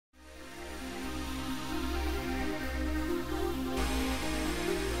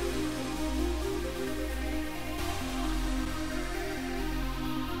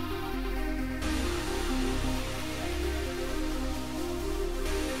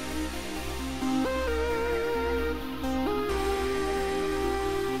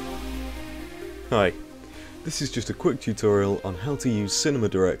Hi, this is just a quick tutorial on how to use Cinema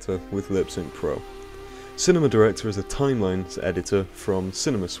Director with LipSync Pro. Cinema Director is a timelines editor from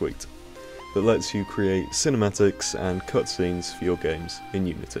Cinema Suite that lets you create cinematics and cutscenes for your games in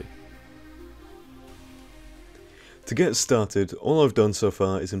Unity. To get started, all I've done so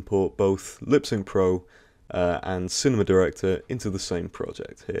far is import both LipSync Pro and Cinema Director into the same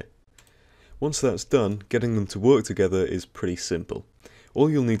project here. Once that's done, getting them to work together is pretty simple. All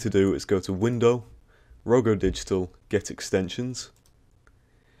you'll need to do is go to Window, Rogo Digital, Get Extensions,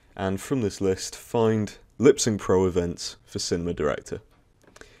 and from this list find LipSync Pro events for Cinema Director.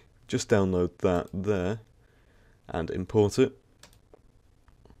 Just download that there and import it.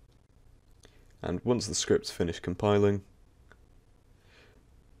 And once the script's finished compiling,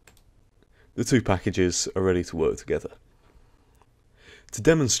 the two packages are ready to work together. To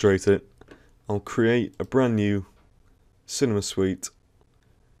demonstrate it, I'll create a brand new Cinema Suite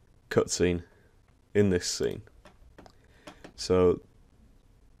cutscene in this scene. So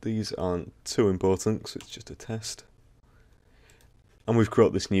these aren't too important because it's just a test. And we've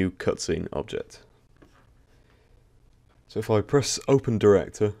got this new cutscene object. So if I press Open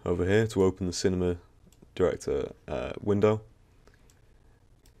Director over here to open the Cinema Director window,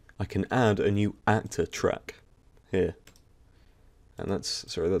 I can add a new actor track here. And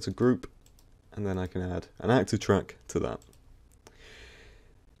that's a group, and then I can add an actor track to that.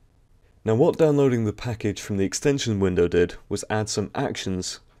 Now what downloading the package from the extension window did was add some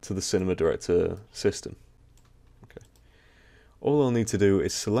actions to the Cinema Director system. Okay. All I'll need to do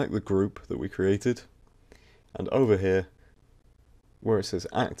is select the group that we created, and over here, where it says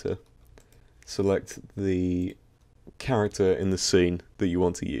actor, select the character in the scene that you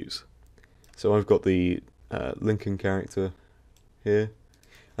want to use. So I've got the Lincoln character here,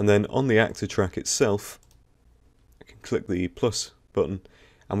 and then on the actor track itself, I can click the plus button,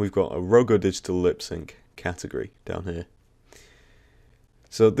 and we've got a Rogo Digital LipSync category down here.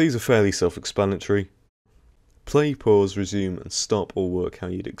 So these are fairly self-explanatory. Play, pause, resume, and stop all work how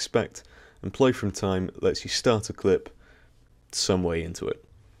you'd expect, and play from time lets you start a clip some way into it.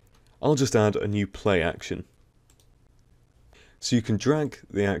 I'll just add a new play action. So you can drag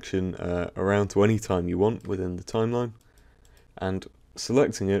the action around to any time you want within the timeline, and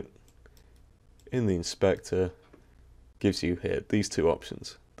selecting it in the inspector gives you here these two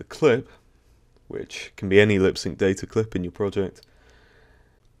options. The clip, which can be any LipSync data clip in your project,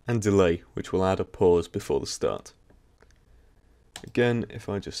 and delay, which will add a pause before the start. Again, if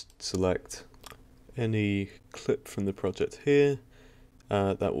I just select any clip from the project here,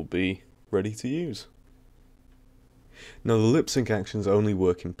 that will be ready to use. Now the LipSync actions only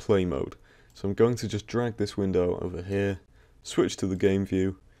work in play mode, so I'm going to just drag this window over here, switch to the game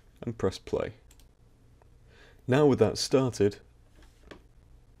view, and press play. Now with that started,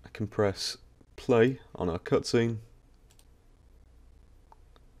 I can press play on our cutscene,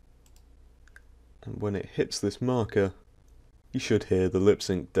 and when it hits this marker, you should hear the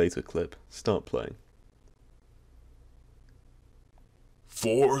LipSync data clip start playing.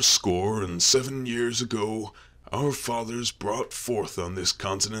 77 years ago, our fathers brought forth on this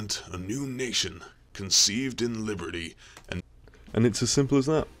continent a new nation, conceived in liberty, and it's as simple as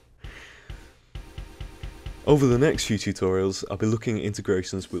that. Over the next few tutorials, I'll be looking at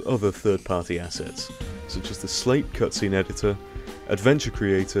integrations with other third-party assets, such as the Slate cutscene editor, Adventure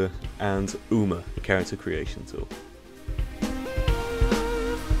Creator, and Uma, a character creation tool.